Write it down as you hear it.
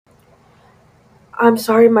I'm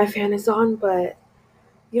sorry my fan is on, but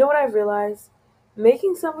you know what I realized?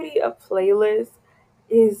 Making somebody a playlist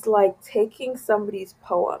is like taking somebody's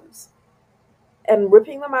poems and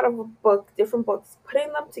ripping them out of a book, different books,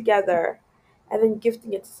 putting them together, and then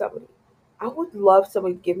gifting it to somebody. I would love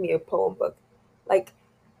somebody to give me a poem book. Like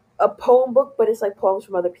a poem book, but it's like poems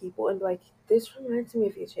from other people and be like, this reminds me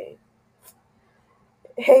of you, Jane.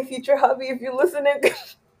 Hey, future hubby, if you're listening,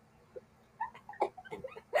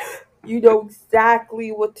 you know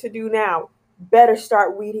exactly what to do now. Better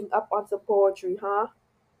start reading up on some poetry, huh?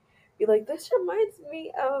 Be like, this reminds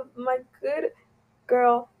me of my good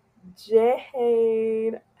girl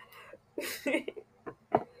Jane. I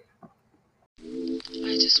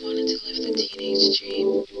just wanted to live the teenage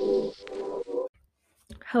dream.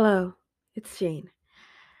 Hello, it's Jane.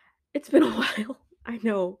 It's been a while. I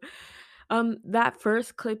know. That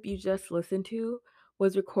first clip you just listened to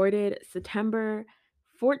was recorded September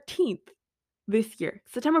 14th this year.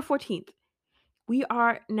 September 14th. We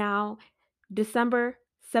are now December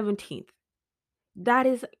 17th. That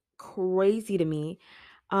is crazy to me.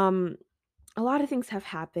 Um, a lot of things have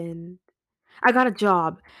happened. I got a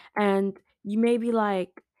job, and you may be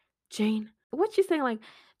like, Jane, what you saying? Like,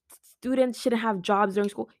 students shouldn't have jobs during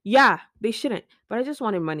school? Yeah, they shouldn't. But I just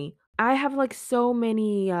wanted money. I have like so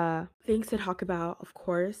many things to talk about, of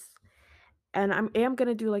course, and I am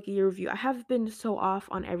gonna do like a year review. I have been so off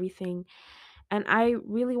on everything, and I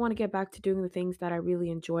really want to get back to doing the things that I really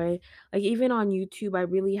enjoy. Like even on YouTube, I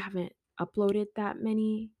really haven't uploaded that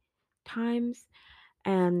many times,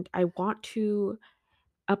 and I want to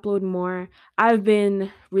upload more. I've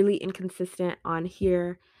been really inconsistent on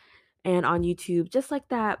here and on YouTube, just like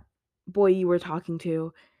that boy you were talking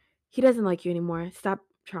to. He doesn't like you anymore. Stop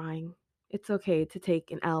trying. It's okay to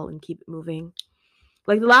take an L and keep it moving.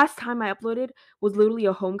 Like the last time I uploaded was literally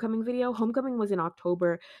a homecoming video. Homecoming was in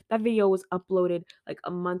October. That video was uploaded like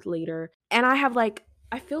a month later. And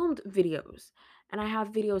I filmed videos and I have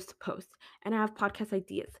videos to post and I have podcast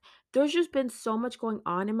ideas. There's just been so much going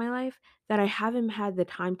on in my life that I haven't had the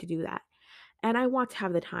time to do that. And I want to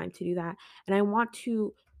have the time to do that. And I want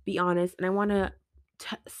to be honest and I want to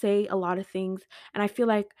say a lot of things. And I feel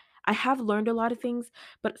like I have learned a lot of things,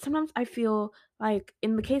 but sometimes I feel like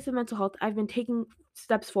in the case of mental health, I've been taking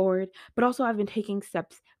steps forward, but also I've been taking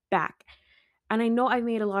steps back. And I know I've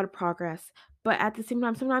made a lot of progress, but at the same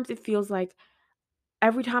time, sometimes it feels like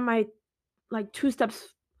every time I like two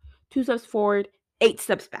steps forward, eight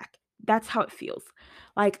steps back. That's how it feels.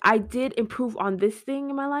 Like I did improve on this thing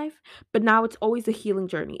in my life, but now it's always a healing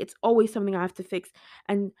journey. It's always something I have to fix.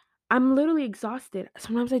 And I'm literally exhausted.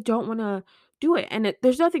 Sometimes I don't want to do it. And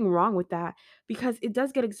there's nothing wrong with that because it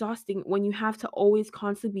does get exhausting when you have to always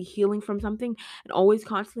constantly be healing from something and always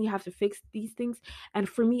constantly have to fix these things. And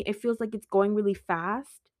for me, it feels like it's going really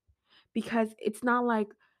fast because it's not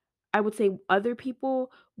like I would say other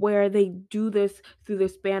people where they do this through the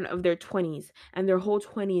span of their 20s and their whole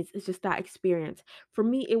 20s is just that experience. For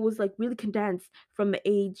me, it was like really condensed from the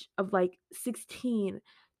age of like 16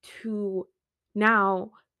 to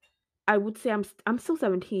now. I would say I'm still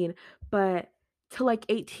 17, but to like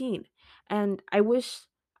 18. And I wish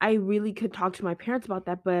I really could talk to my parents about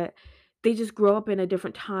that, but they just grew up in a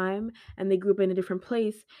different time and they grew up in a different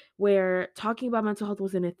place where talking about mental health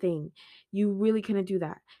wasn't a thing. You really couldn't do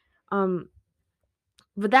that. Um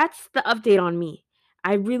but that's the update on me.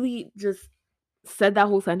 I really just said that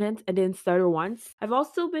whole sentence and didn't stutter once. I've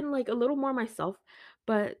also been like a little more myself,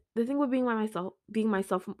 but the thing with being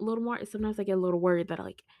myself a little more is sometimes I get a little worried that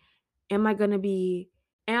like am I gonna be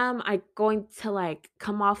am I going to like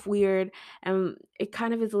come off weird? And it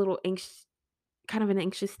kind of is a little anxious kind of an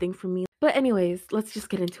anxious thing for me. But anyways, let's just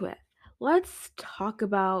get into it. Let's talk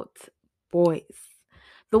about boys.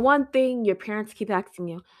 The one thing your parents keep asking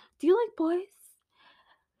you, do you like boys?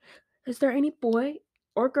 Is there any boy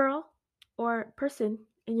or girl or person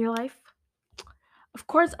in your life? Of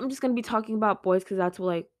course, I'm just gonna be talking about boys because that's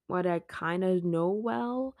what I kind of know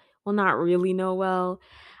well. Well, not really know well.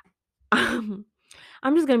 Um,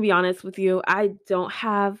 I'm just gonna be honest with you. I don't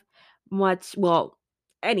have much, well,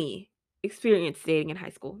 any experience dating in high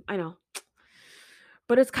school. I know,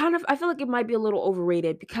 but it's kind of. I feel like it might be a little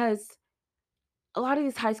overrated because a lot of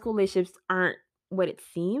these high school relationships aren't what it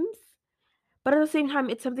seems. But at the same time,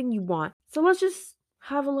 it's something you want. So let's just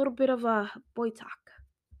have a little bit of a boy talk.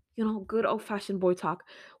 Good old fashioned boy talk.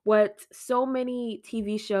 What so many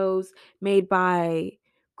TV shows made by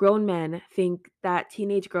grown men think that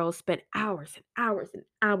teenage girls spend hours and hours and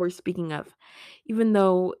hours speaking of, even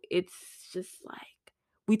though it's just like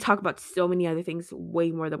we talk about so many other things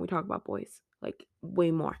way more than we talk about boys, like way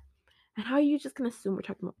more. And how are you just gonna assume we're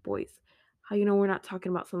talking about boys? How you know we're not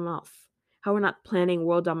talking about something else? how we're not planning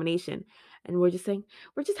world domination and we're just saying,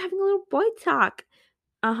 we're just having a little boy talk.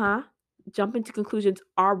 Uh-huh. Jumping to conclusions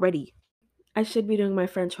already. I should be doing my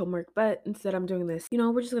French homework, but instead I'm doing this.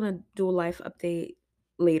 We're just gonna do a life update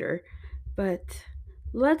later. But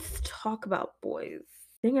let's talk about boys.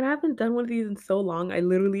 Dang it, I haven't done one of these in so long.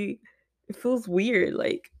 It feels weird.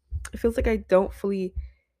 Like, it feels like I don't fully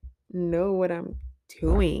know what I'm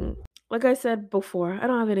doing. Like I said before, I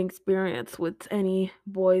don't have any experience with any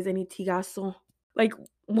boys, any tigasso, like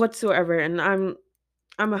whatsoever. And I'm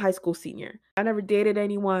a high school senior. I never dated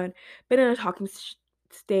anyone, been in a talking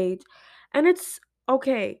stage, and it's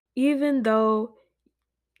okay. Even though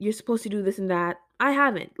you're supposed to do this and that, I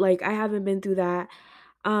haven't. Like, I haven't been through that.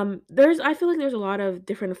 I feel like there's a lot of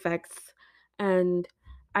different effects, and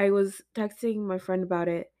I was texting my friend about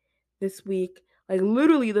it this week. Like,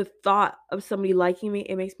 literally, the thought of somebody liking me,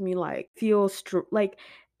 it makes me like feel like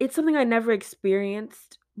it's something I never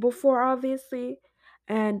experienced before, obviously,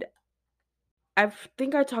 and I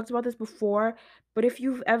think I talked about this before, but if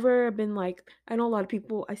you've ever been like, I know a lot of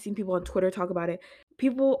people, I've seen people on Twitter talk about it.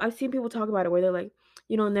 I've seen people talk about it where they're like,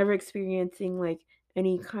 never experiencing like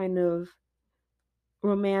any kind of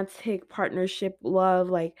romantic partnership, love,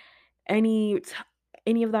 like any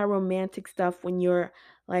of that romantic stuff when you're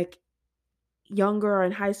like younger or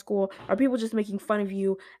in high school, are people just making fun of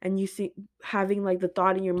you and you see having like the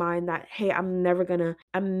thought in your mind that, hey, I'm never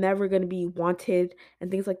gonna be wanted and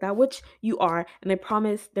things like that, which you are, and I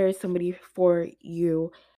promise there is somebody for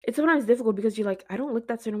you. It's sometimes difficult because you're like, I don't look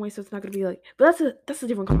that certain way, so it's not gonna be like, but that's a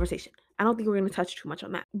different conversation. I don't think we're gonna touch too much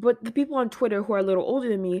on that. But the people on Twitter who are a little older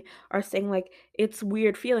than me are saying like it's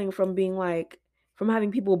weird feeling from being like from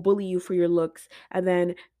having people bully you for your looks and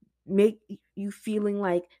then make you feeling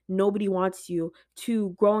like nobody wants you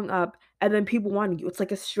to growing up and then people wanting you. It's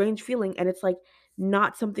like a strange feeling and it's like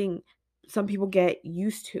not something some people get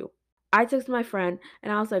used to. I texted my friend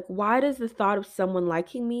and I was like, why does the thought of someone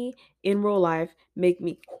liking me in real life make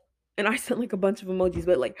me and I sent like a bunch of emojis,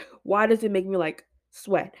 but like, why does it make me like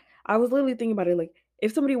sweat? I was literally thinking about it like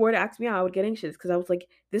if somebody were to ask me out, I would get anxious because I was like,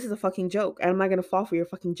 this is a fucking joke and I'm not gonna fall for your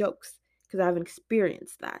fucking jokes because I haven't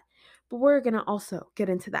experienced that. But we're gonna also get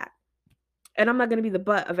into that. And I'm not gonna be the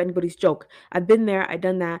butt of anybody's joke. I've been there, I've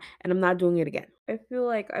done that, and I'm not doing it again. I feel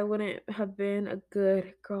like I wouldn't have been a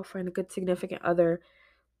good girlfriend, a good significant other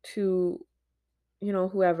to,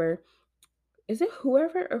 whoever. Is it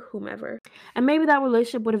whoever or whomever? And maybe that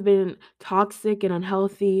relationship would have been toxic and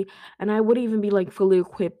unhealthy, and I wouldn't even be like fully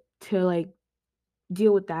equipped to like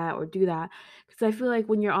deal with that or do that. Because I feel like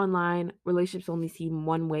when you're online, relationships only seem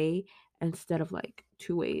one way instead of like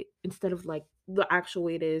two way, instead of like the actual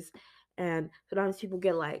way it is. And sometimes people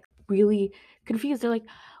get like really confused. They're like,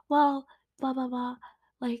 well, blah, blah, blah.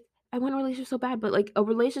 Like, I want a relationship so bad. But like, a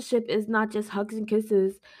relationship is not just hugs and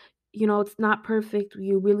kisses. It's not perfect.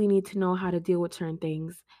 You really need to know how to deal with certain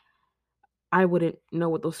things. I wouldn't know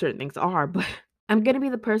what those certain things are, but I'm going to be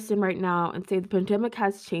the person right now and say the pandemic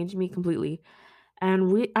has changed me completely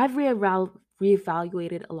and I've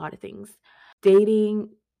reevaluated a lot of things. Dating,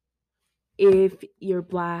 if you're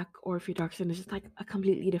black or if you're dark skin, is just like a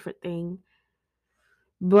completely different thing.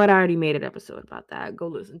 But I already made an episode about that. Go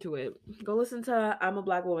listen to it. Go listen to I'm a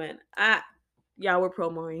Black Woman. Yeah, we're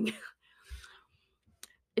promoting.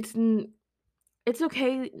 It's it's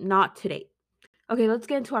okay not to date. Okay, let's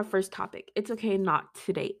get into our first topic. It's okay not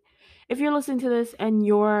to date. If you're listening to this and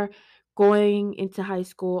you're going into high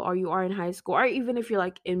school or you are in high school or even if you're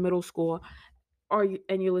like in middle school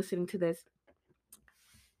and you're listening to this,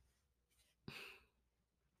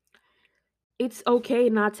 it's okay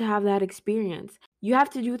not to have that experience. You have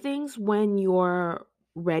to do things when you're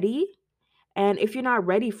ready. And if you're not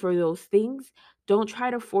ready for those things, don't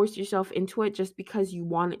try to force yourself into it just because you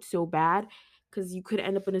want it so bad, because you could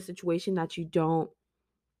end up in a situation that you don't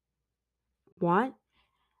want.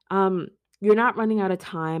 Um, you're not running out of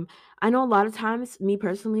time. I know a lot of times, me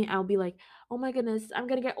personally, I'll be like, oh my goodness, I'm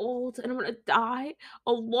gonna get old and I'm gonna die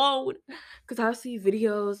alone. Because I see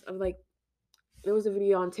videos of like, there was a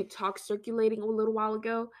video on TikTok circulating a little while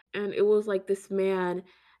ago, and it was like this man,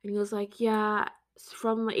 and he was like, "Yeah,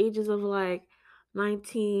 from the ages of like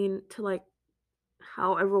 19 to like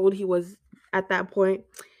however old he was at that point,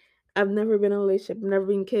 I've never been in a relationship, never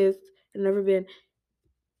been kissed, and never been.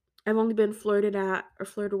 I've only been flirted at or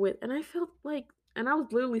flirted with." And I felt like, and I was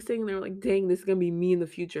literally sitting there like, "Dang, this is gonna be me in the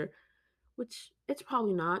future," which it's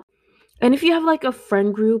probably not. And if you have like a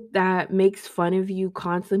friend group that makes fun of you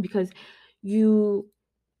constantly because you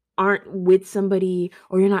aren't with somebody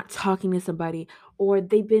or you're not talking to somebody or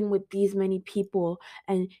they've been with these many people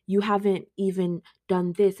and you haven't even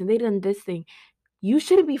done this and they done this thing, you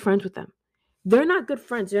shouldn't be friends with them. They're not good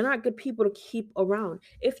friends. They're not good people to keep around.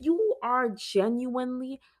 If you are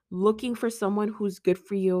genuinely looking for someone who's good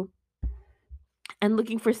for you and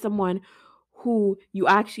looking for someone who you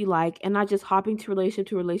actually like and not just hopping to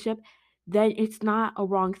relationship, then it's not a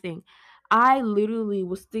wrong thing. I literally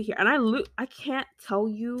will sit here and I can't tell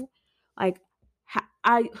you like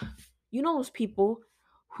I you know those people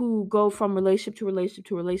who go from relationship to relationship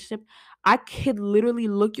to relationship. I could literally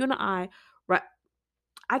look you in the eye, right?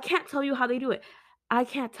 I can't tell you how they do it. I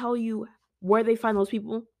can't tell you where they find those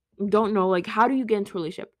people. Don't know. Like, how do you get into a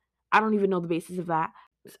relationship? I don't even know the basis of that.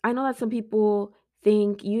 I know that some people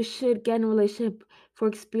think you should get in a relationship for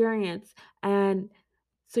experience and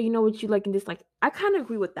so you know what you like and dislike. I kind of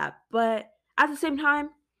agree with that. But at the same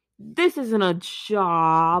time, this isn't a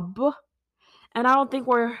job. And I don't think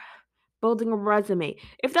we're building a resume.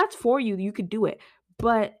 If that's for you, you could do it.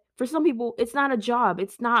 But for some people, it's not a job.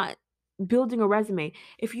 It's not building a resume.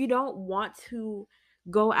 If you don't want to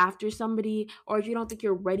go after somebody or if you don't think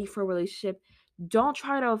you're ready for a relationship, don't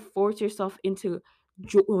try to force yourself into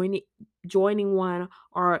joining joining one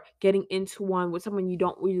or getting into one with someone you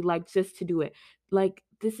don't really like just to do it. Like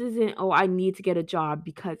this isn't oh I need to get a job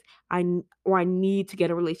because or I need to get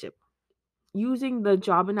a relationship. Using the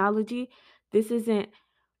job analogy, this isn't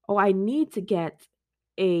oh, I need to get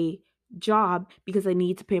a job because I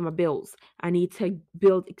need to pay my bills. I need to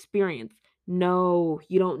build experience. No,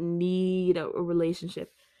 you don't need a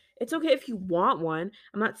relationship. It's okay if you want one.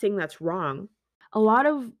 I'm not saying that's wrong. A lot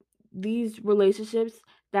of these relationships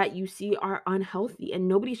that you see are unhealthy and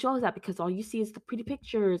nobody shows that because all you see is the pretty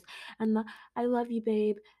pictures and the I love you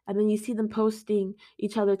babe and then you see them posting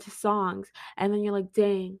each other to songs and then you're like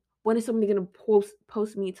dang when is somebody gonna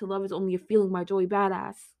post me to Love Is Only a Feeling by Joey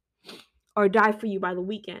Badass or Die For You by The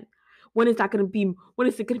Weeknd? When is it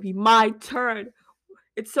gonna be my turn?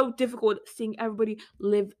 It's so difficult seeing everybody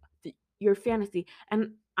live your fantasy.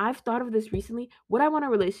 And I've thought of this recently. Would I want a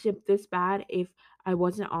relationship this bad if I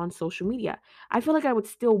wasn't on social media? I feel like I would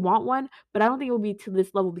still want one, but I don't think it would be to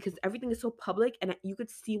this level because everything is so public and you could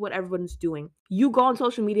see what everyone's doing. You go on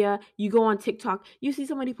social media, you go on TikTok, you see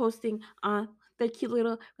somebody posting their cute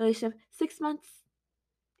little relationship, 6 months,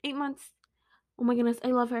 8 months. Oh my goodness, I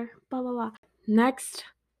love her. Blah blah blah. Next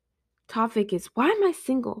topic is why am I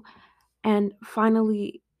single? And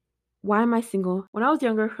finally, why am I single? When I was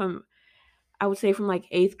younger, I would say from like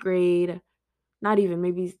eighth grade, not even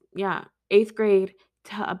maybe yeah, eighth grade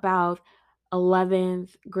to about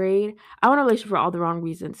 11th grade, I want a relationship for all the wrong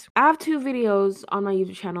reasons. I have 2 videos on my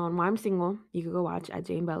YouTube channel on why I'm single. You can go watch at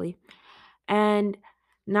Jane Belly. And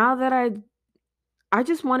now that I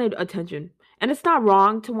just wanted attention. And it's not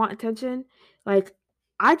wrong to want attention. Like,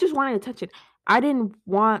 I just wanted attention. I didn't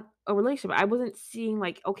want a relationship. I wasn't seeing,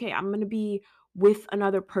 like, okay, I'm going to be with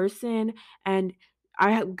another person and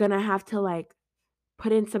I'm going to have to, like,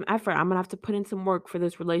 put in some effort. I'm going to have to put in some work for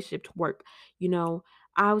this relationship to work. You know,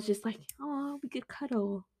 I was just like, oh, we could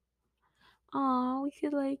cuddle. Oh, we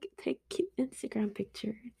could, like, take cute Instagram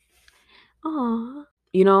pictures. Oh,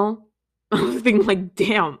 you know, I was thinking, like,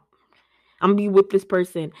 damn. I'm gonna be with this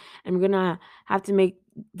person. I'm gonna have to make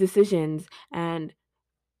decisions, and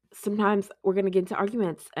sometimes we're gonna get into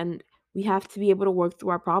arguments, and we have to be able to work through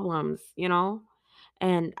our problems, you know?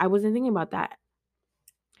 And I wasn't thinking about that.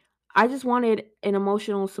 I just wanted an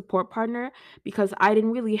emotional support partner because I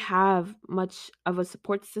didn't really have much of a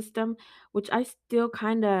support system, which I still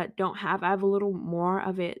kind of don't have. I have a little more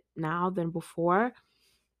of it now than before.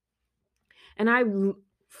 And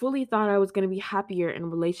fully thought I was going to be happier in a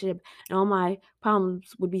relationship and all my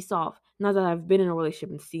problems would be solved. Now that I've been in a relationship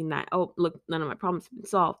and seen that, oh, look, none of my problems have been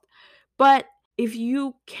solved. But if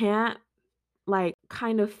you can't, like,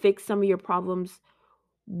 kind of fix some of your problems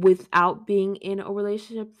without being in a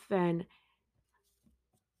relationship, then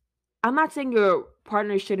I'm not saying your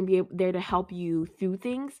partner shouldn't be there to help you through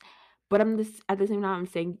things, but I'm just at the same time I'm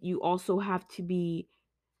saying you also have to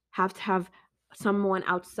have someone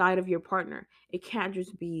outside of your partner. It can't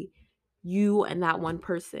just be you and that one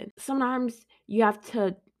person. Sometimes you have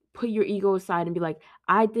to put your ego aside and be like,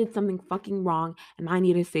 I did something fucking wrong and I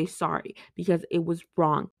need to say sorry because it was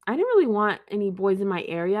wrong. I didn't really want any boys in my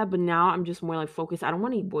area, but now I'm just more like focused. I don't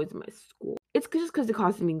want any boys in my school. It's just because it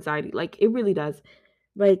causes me anxiety. Like, it really does.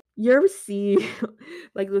 Like, you ever see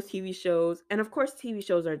like those TV shows, and of course TV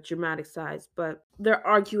shows are dramatic size, but they're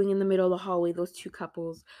arguing in the middle of the hallway, those two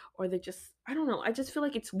couples, or they just I don't know. I just feel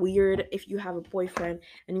like it's weird if you have a boyfriend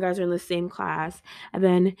and you guys are in the same class and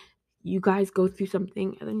then you guys go through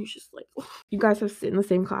something and then you're just like you guys have to sit in the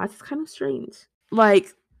same class. It's kind of strange. Like,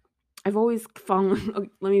 I've always found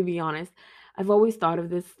let me be honest. I've always thought of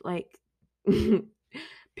this like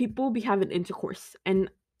people be having intercourse and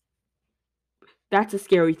That's a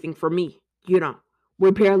scary thing for me, you know.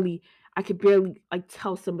 We're barely I could barely like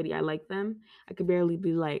tell somebody I like them. I could barely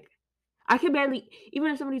be like I could barely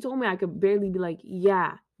even if somebody told me I could barely be like,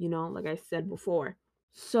 yeah, like I said before.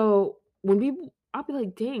 So when people I'll be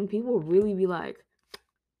like, dang, people really be like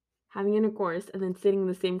having intercourse and then sitting in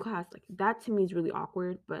the same class. Like that to me is really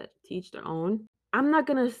awkward, but to each their own. I'm not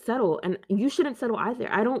gonna settle and you shouldn't settle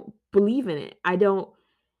either. I don't believe in it. I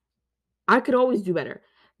could always do better.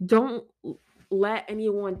 Don't let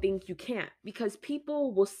anyone think you can't because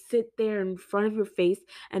people will sit there in front of your face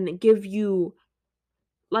and give you,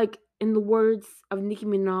 like in the words of Nicki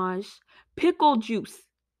Minaj, pickle juice.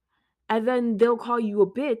 And then they'll call you a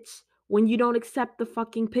bitch when you don't accept the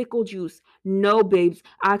fucking pickle juice. No, babes.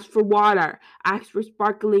 Ask for water. Ask for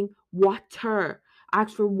sparkling water.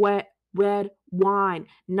 Ask for wet red wine,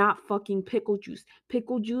 not fucking pickle juice.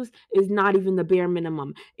 Pickle juice is not even the bare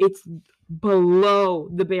minimum. It's below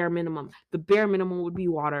the bare minimum. The bare minimum would be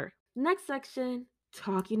water. Next section,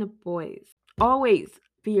 talking to boys. Always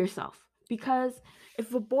be yourself because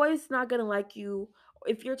if a boy's not gonna like you,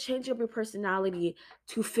 if you're changing up your personality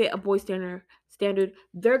to fit a boy standard,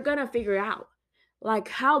 they're gonna figure it out. Like,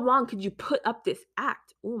 how long could you put up this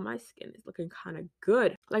act? Oh, my skin is looking kind of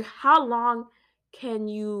good. Like, how long can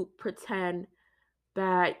you pretend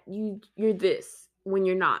that you're this when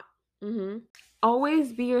you're not?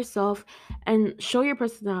 Always be yourself and show your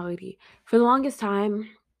personality. For the longest time,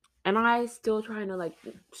 and I still trying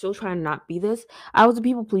to not be this. I was a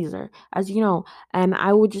people pleaser, as you know, and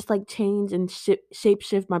I would just like change and shape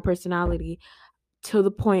shift my personality to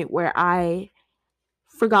the point where I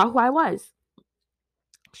forgot who I was.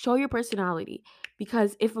 Show your personality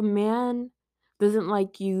because if a man doesn't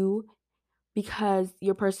like you because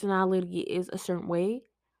your personality is a certain way,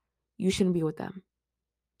 you shouldn't be with them.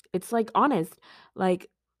 It's like honest. Like,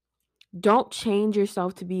 don't change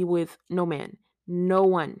yourself to be with no man. No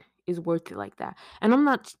one is worth it like that. And I'm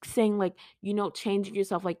not saying like, changing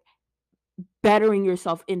yourself, like bettering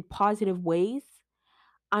yourself in positive ways.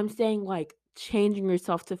 I'm saying like changing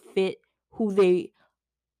yourself to fit who they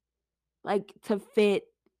like to fit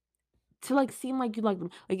to like seem like you like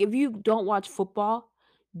them. Like if you don't watch football,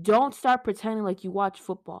 don't start pretending like you watch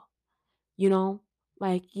football. You know?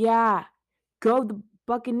 Like, yeah, go the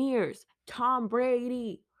Buccaneers, Tom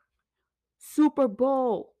Brady, Super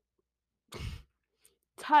Bowl,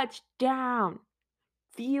 touchdown,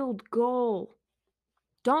 field goal.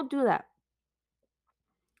 Don't do that.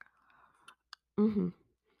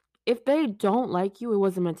 If they don't like you, it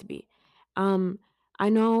wasn't meant to be. Um, I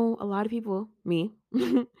know a lot of people, me,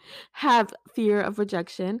 have fear of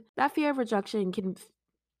rejection. That fear of rejection can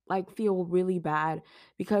like feel really bad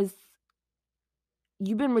because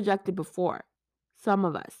you've been rejected before. Some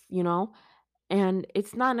of us, and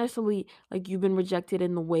it's not necessarily like you've been rejected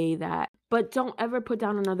in the way that, but don't ever put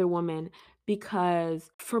down another woman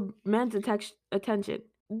because for men's attention,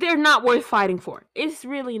 they're not worth fighting for. It's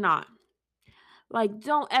really not. Like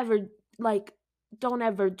like don't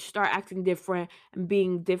ever start acting different and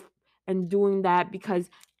being and doing that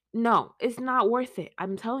because no, it's not worth it.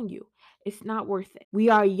 I'm telling you. It's not worth it. We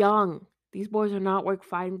are young. These boys are not worth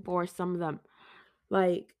fighting for, some of them.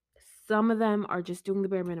 Like some of them are just doing the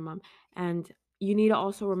bare minimum. And you need to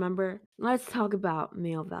also remember, let's talk about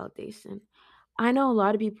male validation. I know a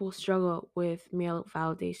lot of people struggle with male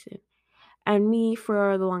validation. And me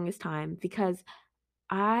for the longest time because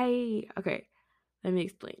okay, let me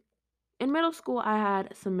explain. In middle school, I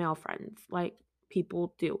had some male friends, like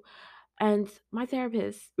people do. And my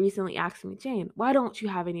therapist recently asked me, Jane, why don't you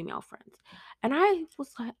have any male friends? And I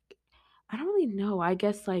was like, I don't really know. I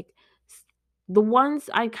guess like the ones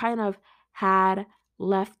I kind of had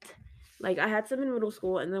left, like I had some in middle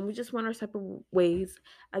school and then we just went our separate ways.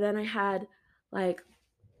 And then I had like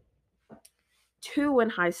two in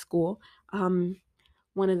high school. One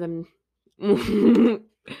of them,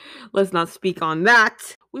 let's not speak on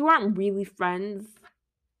that. We weren't really friends.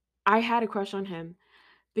 I had a crush on him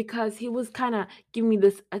because he was kind of giving me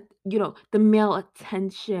this, the male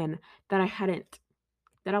attention that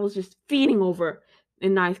that I was just feeding over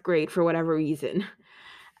in ninth grade for whatever reason.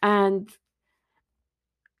 And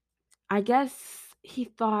I guess he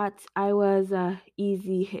thought I was a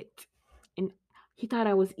easy hit. And he thought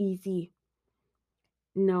I was easy.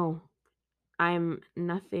 No, I'm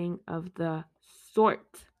nothing of the sort.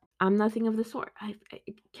 I'm nothing of the sort. I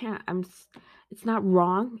can't. It's not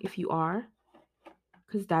wrong if you are,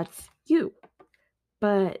 because that's you.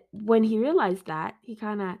 But when he realized that, he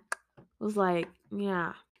kind of was like,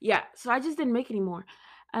 yeah. Yeah, so I just didn't make anymore.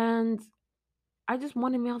 And I just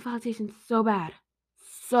wanted male validation so bad.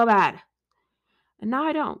 So bad. And now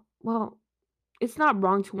I don't. Well, it's not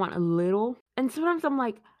wrong to want a little, And sometimes I'm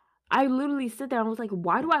like, I literally sit there and I was like,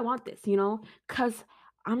 why do I want this? You know? Cause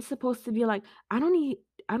I'm supposed to be like, I don't need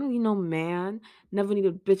I don't need no man. Never need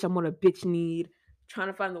a bitch. I'm what a bitch need. Trying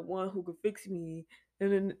to find the one who could fix me.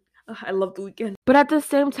 And then I love the weekend. But at the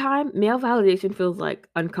same time, male validation feels like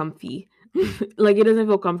uncomfy. Like it doesn't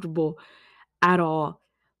feel comfortable at all.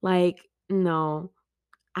 Like, no.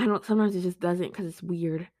 I don't sometimes it just doesn't because it's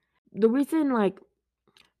weird. The reason like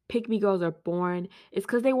pick me girls are born is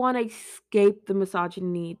because they want to escape the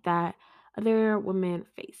misogyny that other women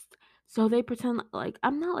face. So they pretend like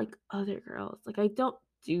I'm not like other girls. Like I don't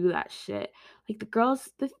do that shit. Like the girls,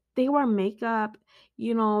 they wear makeup.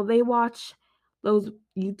 They watch those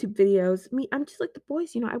YouTube videos. Me, I'm just like the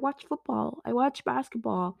boys. I watch football. I watch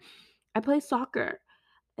basketball. I play soccer,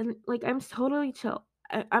 and like I'm totally chill.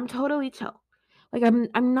 I'm totally chill. Like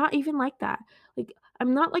I'm not even like that. Like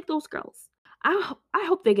I'm not like those girls. I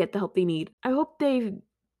hope they get the help they need. I don't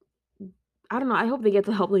know, I hope they get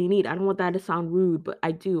the help they need. I don't want that to sound rude, but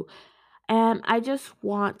I do. And I just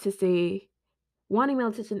want to say wanting male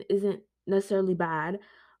attention isn't necessarily bad.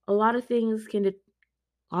 A lot of things can de-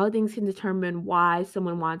 a lot of things can determine why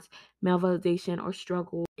someone wants male validation or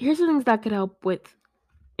struggle. Here's some things that could help with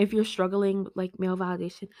if you're struggling with like male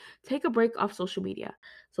validation. Take a break off social media.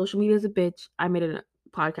 Social media is a bitch. I made a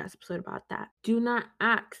podcast episode about that. Do not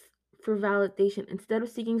ask for validation. Instead of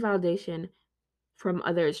seeking validation from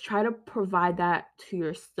others, try to provide that to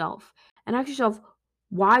yourself and ask yourself,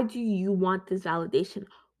 why do you want this validation?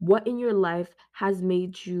 What in your life has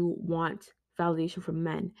made you want validation from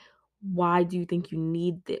men? Why do you think you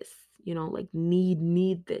need this? Like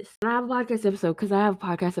need this. And I have a podcast episode because I have a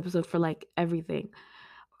podcast episode for like everything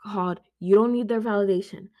called "You Don't Need Their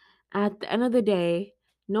Validation." At the end of the day,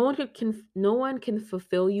 no one can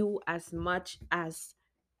fulfill you as much as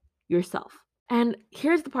yourself. And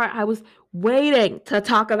here's the part I was waiting to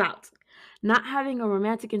talk about. Not having a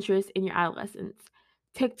romantic interest in your adolescence.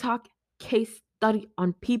 TikTok case study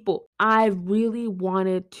on people. I really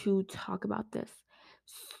wanted to talk about this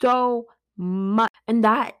so much. And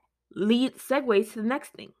that segues to the next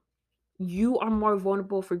thing. You are more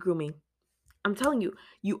vulnerable for grooming. I'm telling you,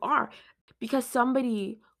 you are. Because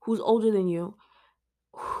somebody who's older than you,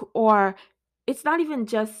 or it's not even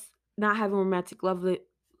just not having romantic love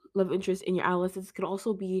interest in your adolescence. It could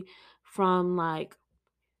also be from like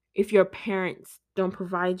if your parents don't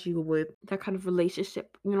provide you with that kind of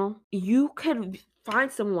relationship, you could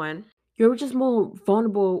find someone. You're just more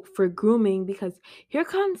vulnerable for grooming because here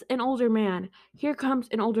comes an older man, here comes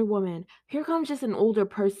an older woman, here comes just an older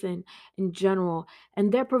person in general,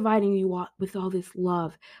 and they're providing you with all this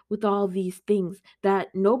love, with all these things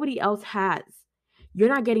that nobody else has. You're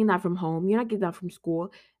not getting that from home, you're not getting that from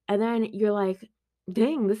school, and then you're like,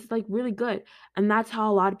 dang, this is like really good. And that's how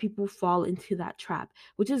a lot of people fall into that trap,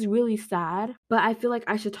 which is really sad. But I feel like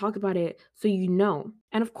I should talk about it so you know.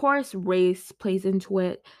 And of course, race plays into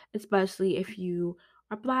it, especially if you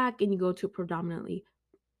are black and you go to a predominantly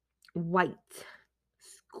white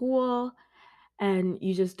school and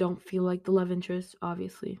you just don't feel like the love interest,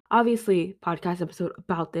 obviously. Obviously, podcast episode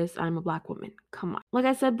about this. I'm a black woman. Come on. Like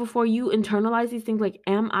I said before, you internalize these things like,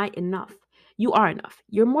 am I enough? You are enough.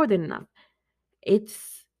 You're more than enough.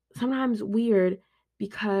 It's sometimes weird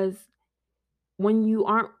because when you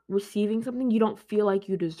aren't receiving something, you don't feel like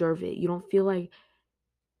you deserve it. You don't feel like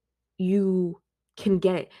you can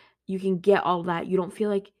get it. You can get all that. You don't feel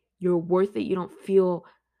like you're worth it. You don't feel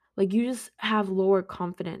like you just have lower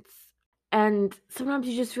confidence. And sometimes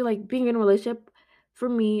you just feel like being in a relationship for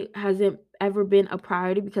me hasn't ever been a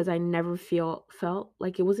priority because I never felt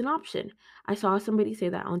like it was an option. I saw somebody say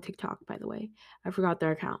that on TikTok, by the way. I forgot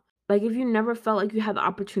their account. Like if you never felt like you had the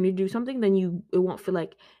opportunity to do something, then it won't feel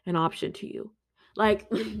like an option to you. Like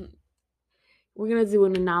we're gonna do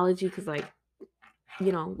an analogy because like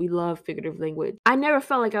we love figurative language. I never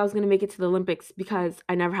felt like I was gonna make it to the Olympics because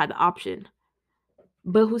I never had the option.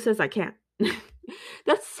 But who says I can't?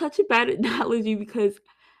 That's such a bad analogy because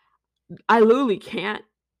I literally can't,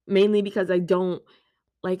 mainly because I don't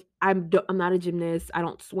like I'm not a gymnast. I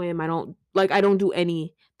don't swim. I don't do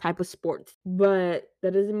any type of sports. But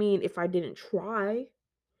that doesn't mean if I didn't try,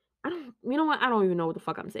 I don't you know what? I don't even know what the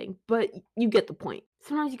fuck I'm saying, but you get the point.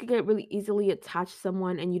 Sometimes you could get really easily attached to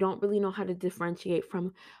someone and you don't really know how to differentiate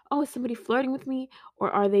from, oh, is somebody flirting with me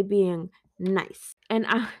or are they being nice? And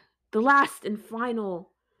the last and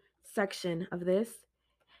final section of this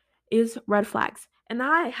is red flags. And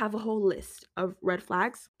I have a whole list of red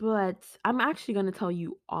flags, but I'm actually going to tell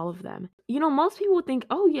you all of them. Most people think,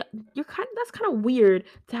 "Oh yeah, that's kind of weird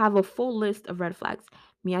to have a full list of red flags."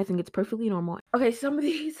 Me, I think it's perfectly normal. Okay, some of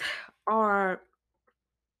these are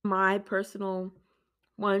my personal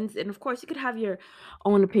ones, and of course, you could have your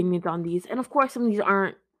own opinions on these. And of course, some of these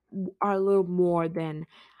are a little more than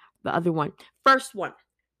the other one. First one,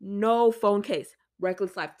 no phone case,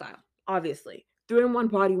 reckless lifestyle. Obviously, 3-in-1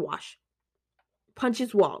 body wash,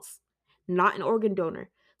 punches walls, not an organ donor,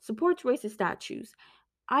 supports racist statues.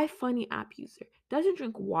 iFunny app user, doesn't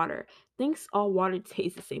drink water, thinks all water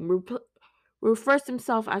tastes the same, refers to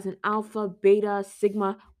himself as an alpha, beta,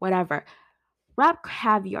 sigma, whatever. Rap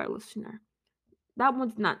caviar listener. That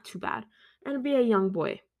one's not too bad. And be a young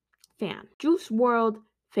boy fan. Juice World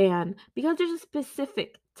fan because there's a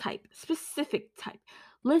specific type.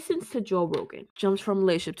 Listens to Joe Rogan, jumps from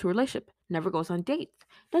relationship to relationship, never goes on dates,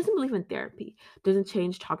 doesn't believe in therapy, doesn't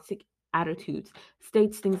change toxic attitudes,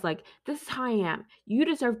 states things like, "This is how I am. You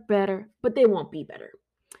deserve better, but they won't be better."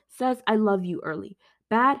 Says, "I love you" early.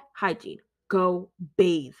 Bad hygiene. Go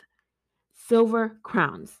bathe. Silver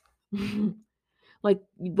crowns. Like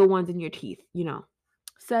the ones in your teeth,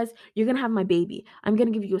 Says, "You're gonna have my baby. I'm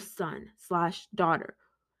gonna give you a son slash daughter."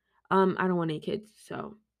 I don't want any kids,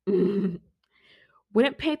 so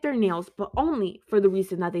wouldn't paint their nails, but only for the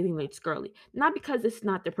reason that they think it's girly. Not because it's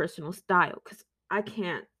not their personal style, because I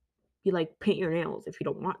can't be like, paint your nails if you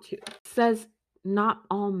don't want to. Says, "Not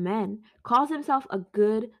all men." Calls himself a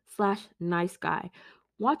good slash nice guy.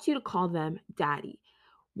 Wants you to call them daddy.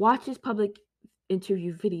 Watches public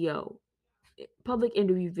interview videos,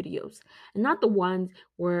 and not the ones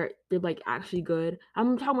where they're like actually good.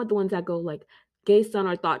 I'm talking about the ones that go like, "Gay son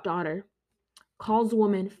or thought daughter," calls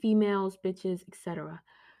women females, bitches, etc.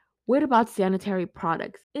 Weird about sanitary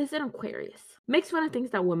products, is an Aquarius. Makes fun of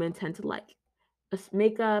things that women tend to like.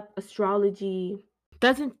 Makeup, astrology,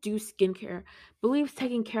 doesn't do skincare, believes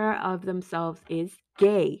taking care of themselves is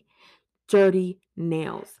gay. Dirty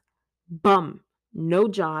nails. Bum. No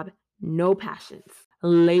job, no passions.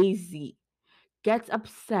 Lazy. Gets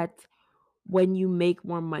upset when you make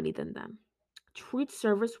more money than them. Treats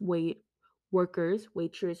workers,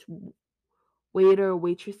 waitresses,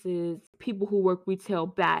 people who work retail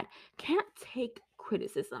bad. Can't take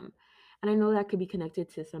criticism. And I know that could be connected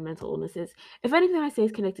to some mental illnesses. If anything I say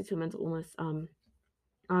is connected to a mental illness,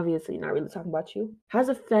 obviously not really talking about you. Has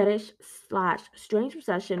a fetish slash strange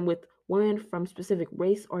obsession with women from specific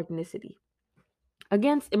race or ethnicity.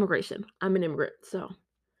 Against immigration. I'm an immigrant, so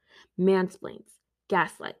mansplains,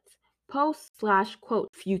 gaslights, post slash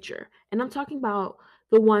quote future. And I'm talking about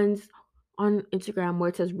the ones on Instagram where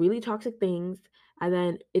it says really toxic things and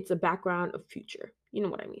then it's a background of future. You know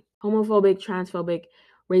what I mean. Homophobic, transphobic,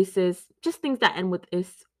 racist, just things that end with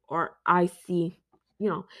is or IC.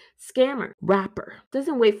 Scammer, rapper.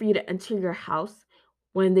 Doesn't wait for you to enter your house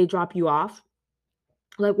when they drop you off.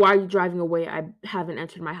 Like, why are you driving away? I haven't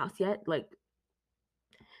entered my house yet. Like,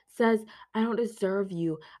 says, "I don't deserve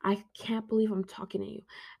you. I can't believe I'm talking to you."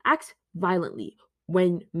 Acts violently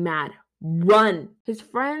when mad. Run. His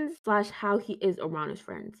friends slash how he is around his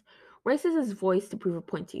friends. Raises his voice to prove a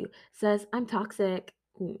point to you. Says, "I'm toxic."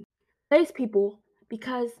 Plays people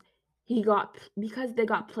because they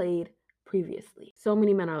got played previously. So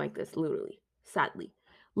many men are like this, literally, sadly.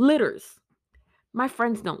 Litters. My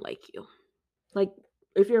friends don't like you. Like,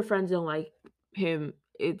 if your friends don't like him,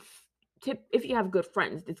 if you have good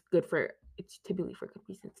friends, it's typically for good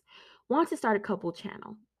reasons. Wants to start a couple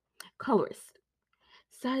channel. Colorist.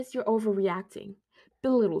 Says you're overreacting.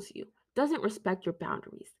 Belittles you. Doesn't respect your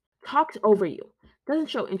boundaries. Talks over you. Doesn't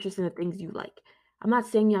show interest in the things you like. I'm not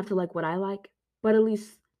saying you have to like what I like, but at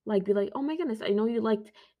least like be like, "Oh my goodness, I know you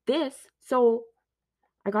liked this, so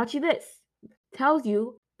I got you this." Tells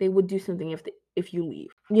you they would do something if you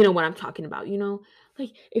leave. You know what I'm talking about,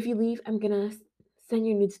 Like, "If you leave, I'm gonna send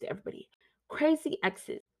your nudes to everybody." Crazy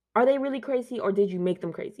exes. Are they really crazy or did you make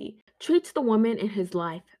them crazy? Treats the woman in his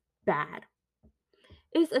life bad.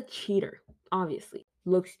 Is a cheater, obviously.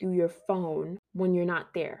 Looks through your phone when you're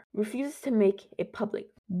not there. Refuses to make it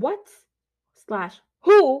public. What slash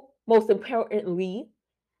who, most importantly,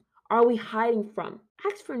 are we hiding from?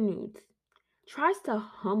 Asks for nudes. Tries to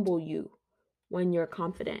humble you when you're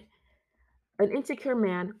confident. An insecure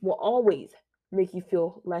man will always make you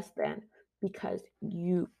feel less than because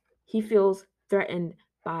he feels threatened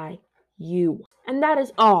by you. And that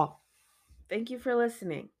is all. Thank you for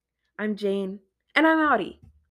listening. I'm Jane, and I'm outie.